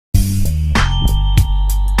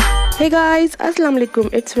Hey guys, अस्सलाम वालेकुम,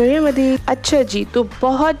 it's Maryam Adeel. अच्छा जी, तो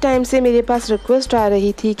बहुत टाइम से मेरे पास रिक्वेस्ट आ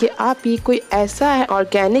रही थी कि आप ही कोई ऐसा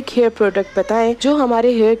ऑर्गेनिक हेयर प्रोडक्ट बताएं जो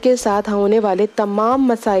हमारे हेयर के साथ होने वाले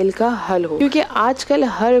तमाम मसाइल का हल हो, क्योंकि आजकल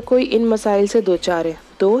हर कोई इन मसाइल से दो चार है,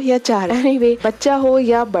 दो या चार एनीवे, बच्चा हो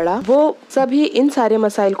या बड़ा, वो सभी इन सारे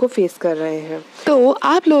मसाइल को फेस कर रहे हैं। तो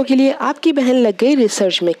आप लोगों के लिए आपकी बहन लग गई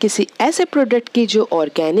रिसर्च में किसी ऐसे प्रोडक्ट की जो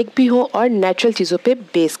ऑर्गेनिक भी हो और नेचुरल चीजों पे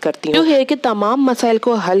बेस करती हो, जो हेयर के तमाम मसाइल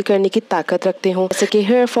को हल करने की ताकत रखते हो, जैसे कि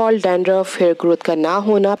hair fall, dandruff, hair growth का ना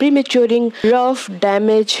होना, प्रीमेच्योरिंग, रफ,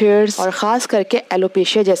 डैमेज हेयर्स और खास करके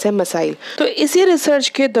एलोपेशिया जैसे मसाइल। तो इसी रिसर्च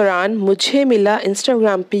के दौरान मुझे मिला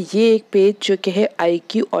इंस्टाग्राम पे ये एक पेज जो कि है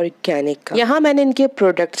IQ ऑर्गेनिक का। यहाँ मैंने इनके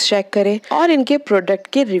प्रोडक्ट्स चेक करे और इनके प्रोडक्ट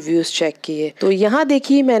के रिव्यूज चेक किए। तो यहाँ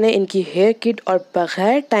देखिए, मैंने इनकी हेयर किट और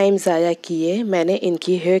बगैर टाइम ज़ाया किए मैंने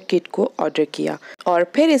इनकी हेयर किट को ऑर्डर किया और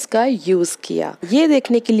फिर इसका यूज़ किया, ये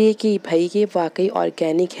देखने के लिए कि भाई ये वाकई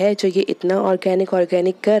ऑर्गेनिक है। जो ये इतना ऑर्गेनिक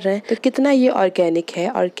कर रहे हैं तो कितना ये ऑर्गेनिक है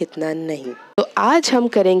और कितना नहीं। तो आज हम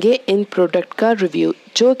करेंगे इन प्रोडक्ट का रिव्यू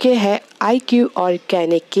जो कि है IQ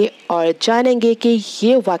ऑर्गेनिक के, और जानेंगे कि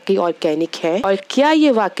ये वाकई ऑर्गेनिक है और क्या ये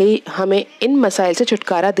वाकई हमें इन मसाइल से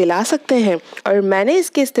छुटकारा दिला सकते हैं। और मैंने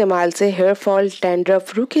इसके इस्तेमाल से हेयर फॉल,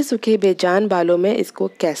 डैंड्रफ, रूखे सूखे बेजान बालों में इसको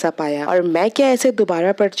कैसा पाया और मैं क्या ऐसे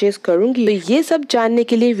दोबारा परचेज करूंगी। तो ये सब जानने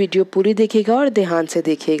के लिए वीडियो पूरी देखिएगा और ध्यान से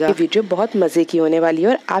देखिएगा। ये वीडियो बहुत मजे की होने वाली है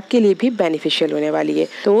और आपके लिए भी बेनिफिशियल होने वाली है।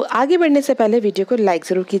 तो आगे बढ़ने से पहले वीडियो को लाइक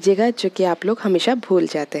जरूर कीजिएगा, जो कि आप लोग हमेशा भूल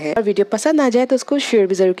जाते हैं, और वीडियो पसंद आ जाए तो उसको शेयर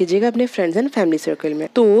भी जरूर कीजिएगा अपने फ्रेंड्स एंड फैमिली सर्कल में।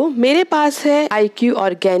 तो मेरे पास है IQ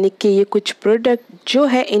ऑर्गेनिक के ये कुछ प्रोडक्ट जो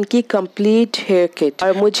है इनकी कंप्लीट हेयर किट,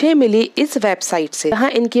 और मुझे मिली इस वेबसाइट से। यहाँ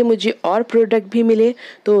इनके मुझे और प्रोडक्ट भी मिले,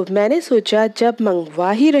 तो मैंने सोचा जब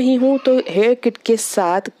मंगवा ही रही हूँ तो हेयर किट के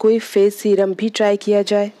साथ कोई फेस सीरम भी ट्राई किया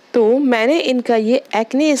जाए। तो मैंने इनका ये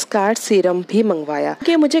एक्ने स्कार सीरम भी मंगवाया,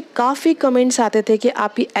 क्योंकि मुझे काफी कमेंट्स आते थे कि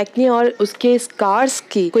आप ये एक्ने और उसके स्कार्स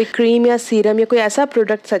की कोई क्रीम या सीरम या कोई ऐसा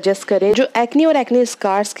प्रोडक्ट सजेस्ट करें जो एक्ने और एक्ने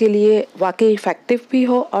स्कार्स के लिए वाकई इफेक्टिव भी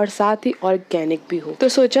हो और साथ ही ऑर्गेनिक भी हो। तो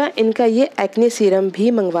सोचा इनका ये एक्ने सीरम भी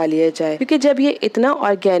मंगवा लिया जाए, क्योंकि जब ये इतना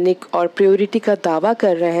ऑर्गेनिक और प्योरिटी का दावा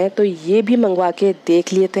कर रहे हैं तो ये भी मंगवा के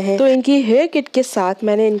देख लेते हैं। तो इनकी हेयर किट के साथ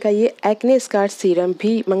मैंने इनका ये एक्ने स्कार सीरम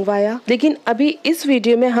भी मंगवाया। लेकिन अभी इस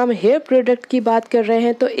वीडियो में हम हेयर प्रोडक्ट की बात कर रहे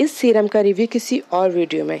हैं, तो इस सीरम का रिव्यू किसी और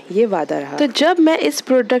वीडियो में, ये वादा रहा। तो जब मैं इस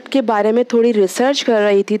प्रोडक्ट के बारे में थोड़ी रिसर्च कर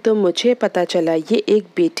रही थी तो मुझे पता चला ये एक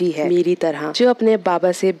बेटी है मेरी तरह, जो अपने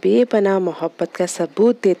बाबा से बेपनाह मोहब्बत का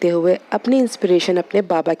सबूत देते हुए अपनी इंस्पिरेशन अपने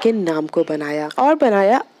बाबा के नाम को बनाया और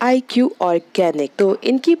बनाया IQ ऑर्गेनिक। तो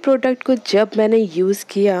इनकी प्रोडक्ट को जब मैंने यूज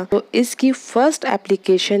किया तो इसकी फर्स्ट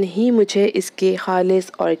एप्लीकेशन ही मुझे इसके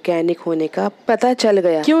खालिस ऑर्गेनिक होने का पता चल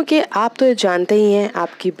गया, क्योंकि आप तो जानते ही हैं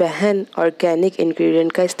आपकी बहन ऑर्गेनिक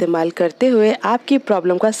इंग्रेडिएंट का इस्तेमाल करते हुए आपकी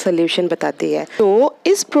प्रॉब्लम का सलूशन बताती है। तो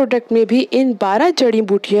इस प्रोडक्ट में भी इन 12 जड़ी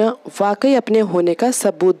बूटियां वाकई अपने होने का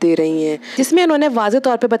सबूत दे रही हैं, जिसमें उन्होंने वाज़ेह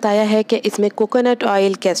तौर पे बताया है कि इसमें coconut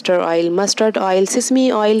oil, castor oil, mustard oil, sesame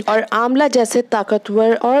oil और आंवला जैसे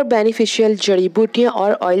ताकतवर और बेनिफिशियल जड़ी बूटियां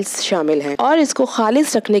और ऑयल्स शामिल हैं, और इसको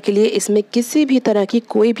खालिस रखने के लिए इसमें किसी भी तरह की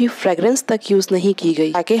कोई भी फ्रेग्रेंस तक यूज नहीं की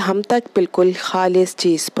गई, ताकि हम तक बिल्कुल खालिस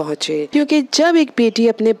चीज पहुँचे। क्योंकि जब एक बेटी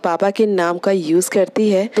अपने बाबा के नाम का यूज करती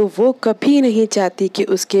है तो वो कभी नहीं चाहती कि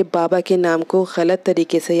उसके बाबा के नाम को गलत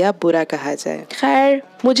तरीके से या बुरा कहा जाए। खैर,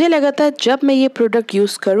 मुझे लगा था जब मैं ये प्रोडक्ट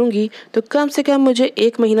यूज करूंगी तो कम से कम मुझे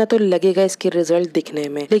 1 महीना तो लगेगा इसके रिजल्ट दिखने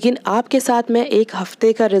में, लेकिन आपके साथ मैं 1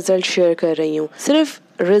 हफ्ते का रिजल्ट शेयर कर रही हूँ। सिर्फ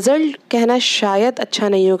रिजल्ट कहना शायद अच्छा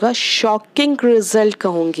नहीं होगा, शॉकिंग रिजल्ट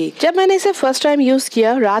कहूंगी। जब मैंने इसे फर्स्ट टाइम यूज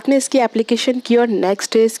किया, रात में इसकी एप्लीकेशन की और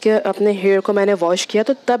नेक्स्ट डे इसके अपने हेयर को मैंने वॉश किया,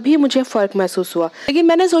 तो तभी मुझे फर्क महसूस हुआ। लेकिन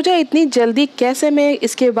मैंने सोचा इतनी जल्दी कैसे मैं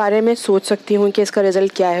इसके बारे में सोच सकती हूँ कि इसका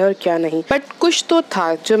रिजल्ट क्या है और क्या नहीं, बट कुछ तो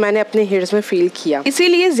था जो मैंने अपने हेयर्स में फील किया।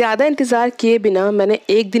 इसीलिए ज्यादा इंतजार किए बिना मैंने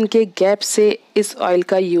 1 दिन के गैप से इस ऑयल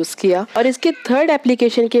का यूज किया, और इसके 3rd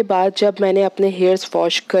एप्लीकेशन के बाद जब मैंने अपने हेयर्स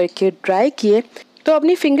वॉश करके ड्राई किए तो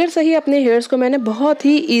अपनी फिंगर से ही अपने हेयर्स को मैंने बहुत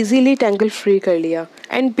ही इजीली टैंगल फ्री कर लिया।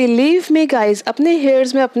 एंड बिलीव मी गाइज, अपने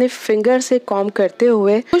हेयर्स में अपने फिंगर से कॉम करते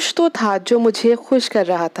हुए कुछ तो था जो मुझे खुश कर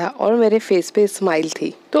रहा था और मेरे फेस पे स्माइल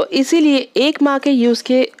थी। तो इसीलिए 1 माह के यूज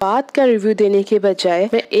के बाद का रिव्यू देने के बजाय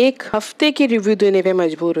मैं 1 हफ्ते की रिव्यू देने पे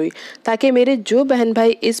मजबूर हुई, ताकि मेरे जो बहन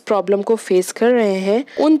भाई इस प्रॉब्लम को फेस कर रहे हैं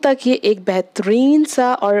उन तक ये एक बेहतरीन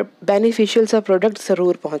सा और बेनिफिशियल सा प्रोडक्ट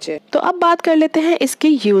जरूर पहुंचे। तो अब बात कर लेते हैं इसके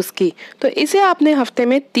यूज की। तो इसे आपने हफ्ते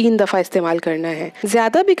में 3 दफा इस्तेमाल करना है,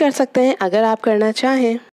 ज्यादा भी कर सकते हैं अगर आप करना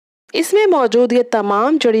चाहें। इसमें मौजूद ये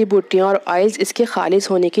तमाम जड़ी बूटियां और ऑयल्स इसके खालिस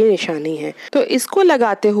होने की निशानी है। तो इसको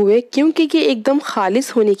लगाते हुए क्योंकि ये एकदम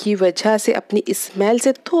खालिस होने की वजह से अपनी स्मेल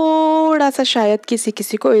से थोड़ा सा शायद किसी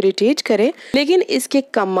किसी को इरिटेट करे, लेकिन इसके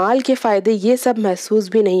कमाल के फायदे ये सब महसूस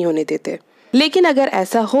भी नहीं होने देते। लेकिन अगर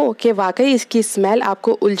ऐसा हो कि वाकई इसकी स्मेल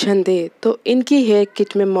आपको उलझन दे तो इनकी हेयर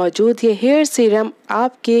किट में मौजूद ये हेयर सीरम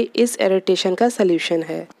आपके इस इरिटेशन का सलूशन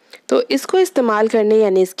है। तो इसको इस्तेमाल करने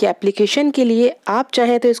यानी इसकी एप्लीकेशन के लिए आप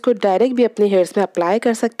चाहें तो इसको डायरेक्ट भी अपने हेयर्स में अप्लाई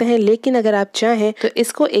कर सकते हैं, लेकिन अगर आप चाहें तो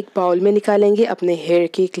इसको एक बाउल में निकालेंगे अपने हेयर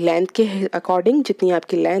की लेंथ के अकॉर्डिंग, जितनी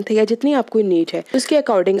आपकी लेंथ है या जितनी आपको नीड है उसके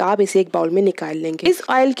अकॉर्डिंग आप इसे एक बाउल में निकाल लेंगे। इस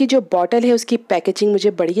ऑयल की जो बॉटल है उसकी पैकेजिंग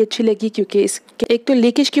मुझे बड़ी अच्छी लगी, क्योंकि इसके एक तो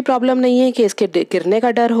लीकेज की प्रॉब्लम नहीं है कि इसके गिरने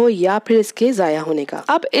का डर हो या फिर इसके जाया होने का।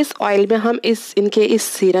 अब इस ऑयल में हम इनके इस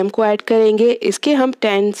सीरम को ऐड करेंगे। इसके हम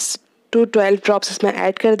 10 to 12 ड्रॉप्स इसमें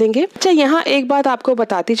ऐड कर देंगे। अच्छा, यहाँ एक बात आपको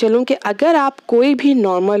बताती चलूं कि अगर आप कोई भी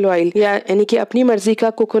नॉर्मल ऑयल यानी कि अपनी मर्जी का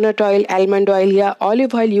कोकोनट ऑयल, आलमंड ऑयल या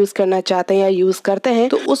ऑलिव ऑयल यूज करना चाहते हैं या यूज करते हैं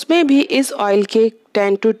तो उसमें भी इस ऑयल के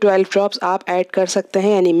 10 to 12 ड्रॉप्स आप ऐड कर सकते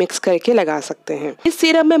हैं, यानी मिक्स करके लगा सकते हैं। इस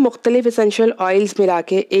सीरम में मुख्तलिफ एसेंशियल ऑयल्स मिला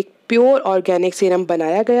के एक प्योर ऑर्गेनिक सीरम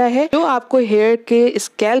बनाया गया है जो आपको हेयर के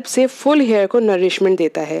स्कैल्प से फुल हेयर को नरिशमेंट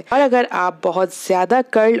देता है। और अगर आप बहुत ज्यादा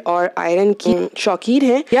कर्ल और आयरन की शौकीन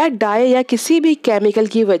हैं या डाई या किसी भी केमिकल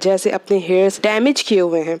की वजह से अपने हेयर्स डैमेज किए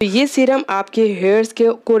हुए हैं तो ये सीरम आपके हेयर्स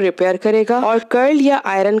को रिपेयर करेगा और कर्ल या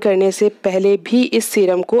आयरन करने से पहले भी इस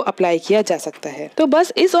सीरम को अप्लाई किया जा सकता है। तो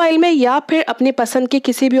बस इस ऑयल में या फिर अपनी पसंद के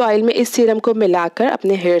किसी भी ऑयल में इस सीरम को मिलाकर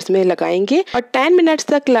अपने हेयर्स में लगाएंगे और 10 मिनट्स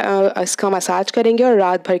तक इसका मसाज करेंगे और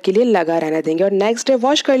रात भर के लिए लगा रहने देंगे और नेक्स्ट डे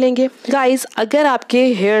वॉश कर लेंगे। गाइस, अगर आपके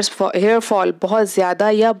हेयर फॉल बहुत ज्यादा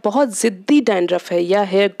या बहुत जिद्दी डैंड्रफ है या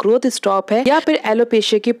हेयर ग्रोथ स्टॉप है या फिर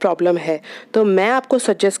एलोपेशिया की प्रॉब्लम है तो मैं आपको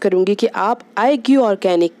सजेस्ट करूंगी कि आप IQ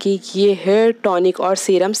ऑर्गेनिक की ये हेयर टॉनिक और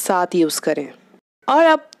सीरम साथ यूज करें। और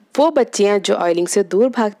अब वो बच्चियां जो ऑयलिंग से दूर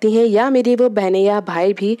भागती हैं या मेरी वो बहनें या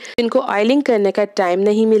भाई भी जिनको ऑयलिंग करने का टाइम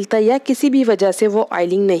नहीं मिलता या किसी भी वजह से वो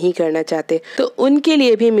ऑयलिंग नहीं करना चाहते तो उनके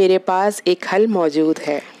लिए भी मेरे पास एक हल मौजूद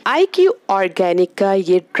है। IQ ऑर्गेनिक का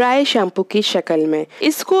ये ड्राई शैम्पू की शक्ल में।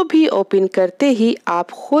 इसको भी ओपन करते ही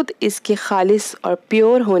आप खुद इसके खालिस और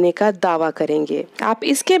प्योर होने का दावा करेंगे। आप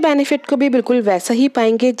इसके बेनिफिट को भी बिल्कुल वैसा ही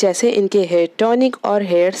पाएंगे जैसे इनके हेयर टॉनिक और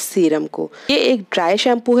हेयर सीरम को। ये एक ड्राई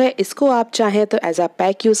शैम्पू है, इसको आप चाहें तो एज अ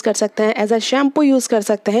पैक यूज कर सकते हैं, एज अ शैम्पू यूज कर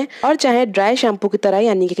सकते हैं और चाहे ड्राई शैम्पू की तरह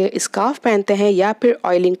यानी कि स्कार्फ पहनते हैं या फिर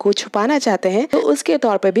ऑयलिंग को छुपाना चाहते हैं तो उसके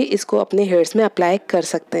तौर पर भी इसको अपने हेयर्स में अप्लाई कर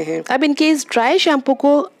सकते हैं। अब इनके इस ड्राई शैम्पू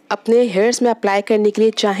को अपने हेयर्स में अप्लाई करने के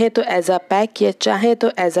लिए चाहे तो एज अ पैक या चाहे तो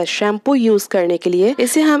एज अ शैम्पू यूज करने के लिए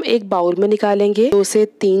इसे हम एक बाउल में निकालेंगे 2 से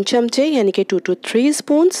 3 चमचे यानी कि 2 to 3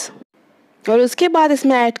 स्पून्स और उसके बाद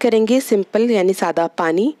इसमें ऐड करेंगे सिंपल यानी सादा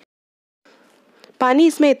पानी। पानी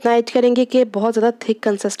इसमें इतना ऐड करेंगे कि बहुत ज़्यादा थिक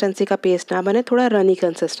कंसिस्टेंसी का पेस्ट ना बने, थोड़ा रनी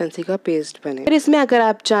कंसिस्टेंसी का पेस्ट बने। फिर इसमें अगर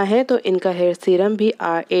आप चाहें तो इनका हेयर सीरम भी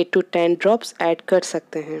 8 to 10 ड्रॉप्स ऐड कर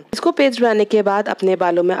सकते हैं। इसको पेस्ट बनाने के बाद अपने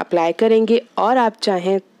बालों में अप्लाई करेंगे और आप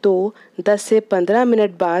चाहें तो 10 से 15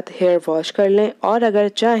 मिनट बाद हेयर वॉश कर लें और अगर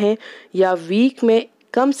चाहें या वीक में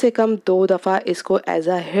कम से कम 2 दफ़ा इसको एज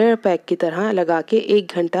अ हेयर पैक की तरह लगा के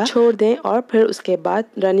 1 घंटा छोड़ दें और फिर उसके बाद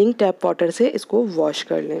रनिंग टैप वाटर से इसको वॉश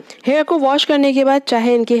कर लें। हेयर को वॉश करने के बाद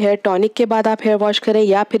चाहे इनके हेयर टॉनिक के बाद आप हेयर वॉश करें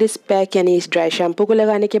या फिर इस पैक यानी इस ड्राई शैम्पू को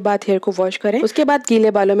लगाने के बाद हेयर को वॉश करें। उसके बाद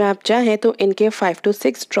गीले बालों में आप चाहें तो इनके 5 to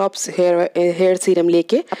 6 ड्रॉप्स हेयर सीरम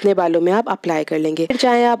लेके अपने बालों में आप अप्लाई कर लेंगे। फिर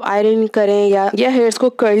चाहे आप आयरन करें या हेयर्स को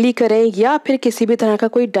कर्ली करें या फिर किसी भी तरह का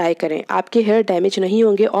कोई डाई करें, आपके हेयर डैमेज नहीं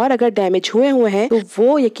होंगे और अगर डैमेज हुए हैं तो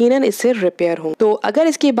वो यकीनन इससे रिपेयर हो। तो अगर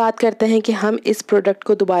इसकी बात करते हैं कि हम इस प्रोडक्ट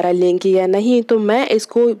को दोबारा लेंगे या नहीं तो मैं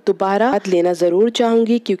इसको दोबारा लेना जरूर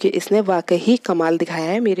चाहूंगी क्योंकि इसने वाकई ही कमाल दिखाया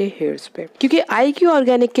है मेरे हेयर्स पे। क्योंकि IQ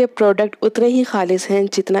ऑर्गेनिक के प्रोडक्ट उतने ही खालिस हैं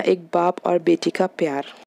जितना एक बाप और बेटी का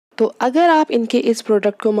प्यार। तो अगर आप इनके इस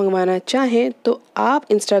प्रोडक्ट को मंगवाना चाहें तो आप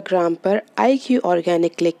इंस्टाग्राम पर IQ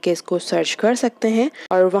ऑर्गेनिक लिख के इसको सर्च कर सकते हैं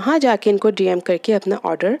और वहां जाके इनको DM करके अपना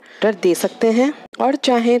ऑर्डर दे सकते हैं और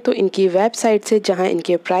चाहें तो इनकी वेबसाइट से जहां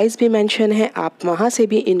इनके प्राइस भी मेंशन है आप वहां से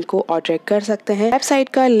भी इनको ऑर्डर कर सकते हैं। वेबसाइट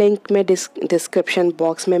का लिंक मैं डिस्क्रिप्शन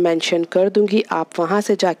बॉक्स में मेंशन कर दूंगी, आप वहां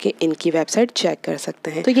से जाके इनकी वेबसाइट चेक कर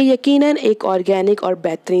सकते हैं। तो ये यकीनन एक ऑर्गेनिक और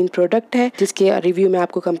बेहतरीन प्रोडक्ट है जिसके रिव्यू मैं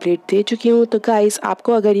आपको कंप्लीट दे चुकी हूँ। तो गाइस,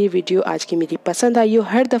 आपको अगर ये वीडियो आज की मेरी पसंद आई हो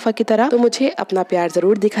हर दफा की तरह तो मुझे अपना प्यार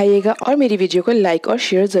जरूर दिखाइएगा और मेरी वीडियो को लाइक और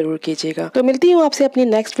शेयर जरूर कीजिएगा। तो मिलती हूँ आपसे अपनी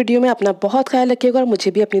नेक्स्ट वीडियो में। अपना बहुत ख्याल रखिएगा और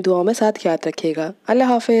मुझे भी अपनी दुआओं में साथ याद रखिएगा। अल्लाह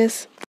हाफिज।